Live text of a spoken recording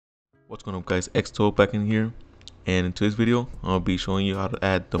What's going on, guys? X12 back in here, and in today's video I'll be showing you how to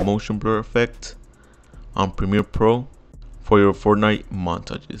add the motion blur effect on Premiere Pro for your Fortnite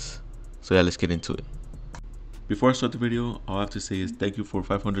montages. So yeah, let's get into it. Before I start the video, all I have to say is thank you for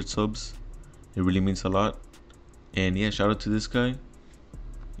 500 subs. It really means a lot. And yeah, shout out to this guy.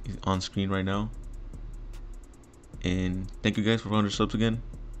 He's on screen right now. And thank you guys for 500 subs again,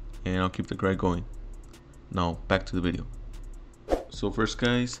 and I'll keep the grind going. Now back to the video. So first,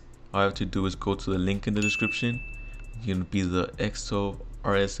 guys, all I have to do is go to the link in the description. It's gonna be the X12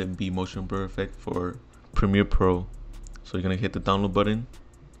 RSMB motion blur effect for Premiere Pro. So you're gonna hit the download button,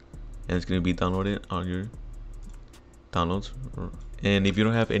 and it's gonna be downloaded on your downloads. And if you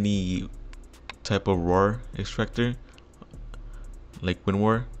don't have any type of RAW extractor like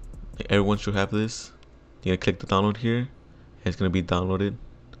WinRAR, everyone should have this. You're gonna click the download here, and it's gonna be downloaded.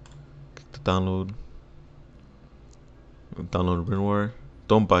 Click the download WinRAR.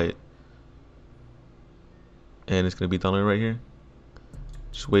 Don't buy it, and it's gonna be downloaded right here.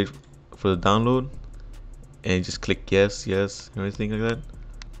 Just wait for the download, and just click yes, everything like that.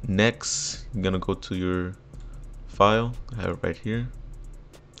 Next, you're gonna go to your file. I have it right here.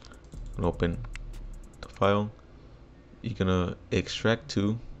 And open the file. You're gonna extract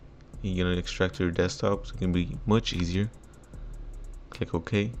to. You're gonna extract to your desktop, so it can be much easier. Click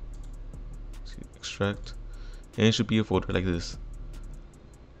OK. Extract, and it should be a folder like this.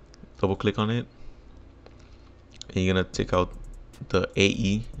 Double click on it, and you're gonna take out the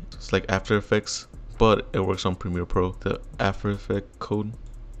AE. It's like After Effects, but it works on Premiere Pro. The After Effect code.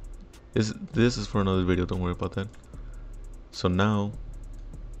 This is for another video. Don't worry about that. So now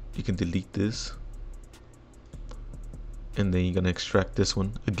you can delete this, and then you're gonna extract this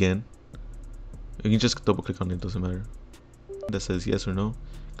one again. You can just double click on it, doesn't matter. That says yes or no.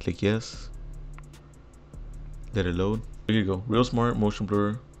 Click yes. Let it load. Here you go. Real Smart Motion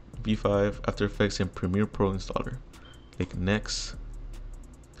Blur V5 After Effects and Premiere Pro installer. Click next.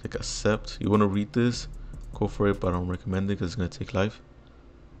 Click accept. You want to read this, go for it, but I don't recommend it because it's gonna take life.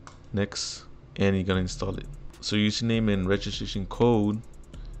 Next, and you're gonna install it. So username and registration code.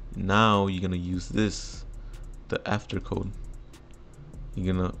 Now you're gonna use this, the after code.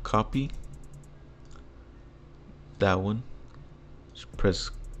 You're gonna copy that one. Just press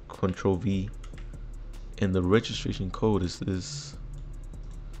Ctrl V, and the registration code is this.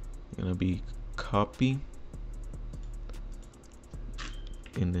 Gonna be copy,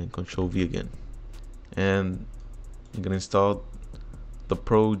 and then Ctrl V again, and you're gonna install the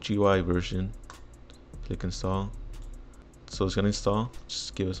Pro GUI version. Click install. So it's gonna install.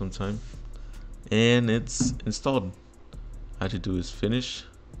 Just give it some time, and it's installed. All I have to do is finish,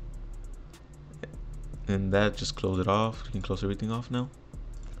 and that just close it off. You can close everything off now.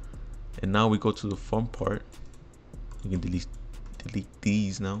 And now we go to the fun part. You can delete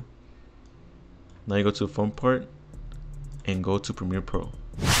these now. Now you go to the fun part and go to Premiere Pro.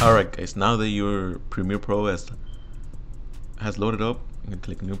 Alright, guys, now that your Premiere Pro has loaded up, you can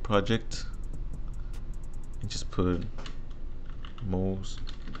click new project and just put you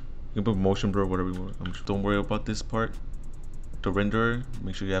can put motion blur, whatever you want. Don't worry about this part. The renderer,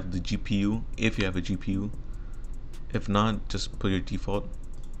 make sure you have the GPU if you have a GPU. If not, just put your default.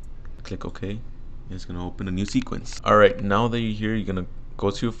 Click OK, and it's gonna open a new sequence. Alright, now that you're here, you're gonna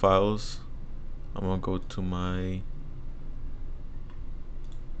go to your files. I'm gonna go to my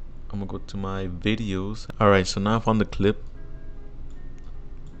videos. Alright, so now I found the clip.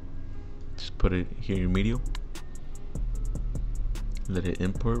 Just put it here in your media. Let it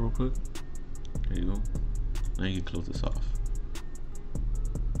import real quick. There you go. Now you can close this off.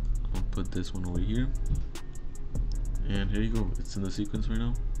 I'll put this one over here. And here you go. It's in the sequence right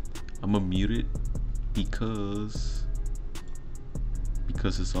now. I'm gonna mute it because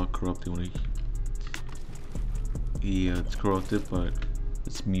it's all corrupted. Yeah, it's corrupted, but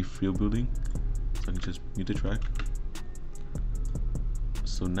it's me free building, so I can just mute the track.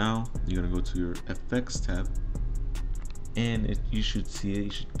 So now you're gonna go to your effects tab, and you should see it.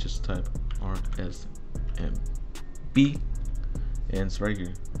 You should just type RSMB, and it's right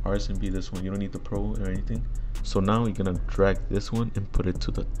here. RSMB, this one. You don't need the Pro or anything. So now you're gonna drag this one and put it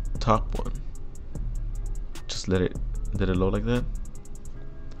to the top one. Just let it load like that,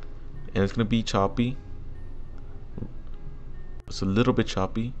 and it's gonna be choppy. It's a little bit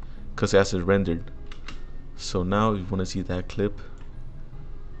choppy because it has it rendered. So now if you want to see that clip,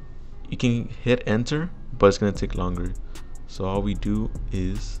 you can hit enter, but it's gonna take longer. So all we do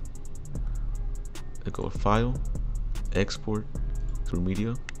is go file, export through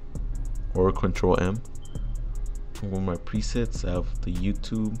media, or Control M. With my presets, I have the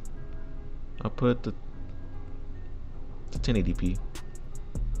YouTube. I put the 1080p.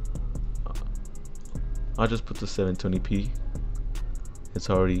 I'll just put the 720p.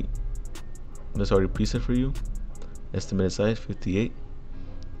 That's already preset for you. Estimated size 58,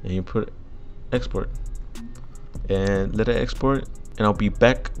 and you put export and let it export, and I'll be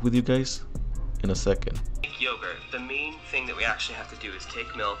back with you guys in a second. Yogurt. The main thing that we actually have to do is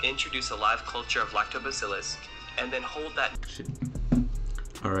take milk, introduce a live culture of lactobacillus, and then hold that.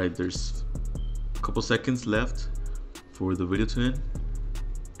 All right, there's a couple seconds left for the video to end,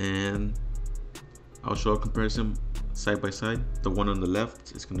 and I'll show a comparison side by side. The one on the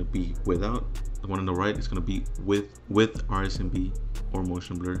left is going to be without. The one on the right is going to be with RSMB or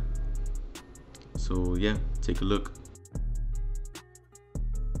motion blur. So yeah, take a look.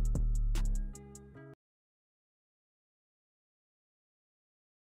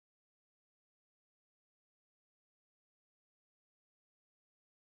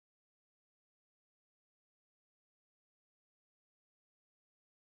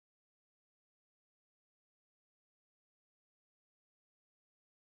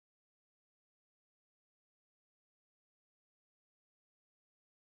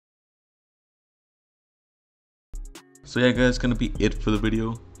 So yeah guys, it's gonna be it for the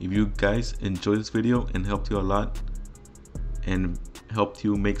video. If you guys enjoyed this video and helped you a lot and helped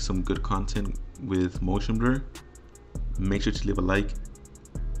you make some good content with motion blur, make sure to leave a like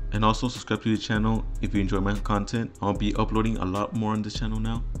and also subscribe to the channel if you enjoy my content. I'll be uploading a lot more on this channel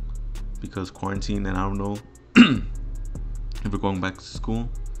now because quarantine, and I don't know if we're going back to school,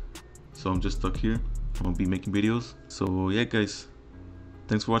 so I'm just stuck here. I'll be making videos. So yeah guys,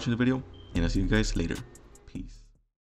 thanks for watching the video, and I'll see you guys later. Peace.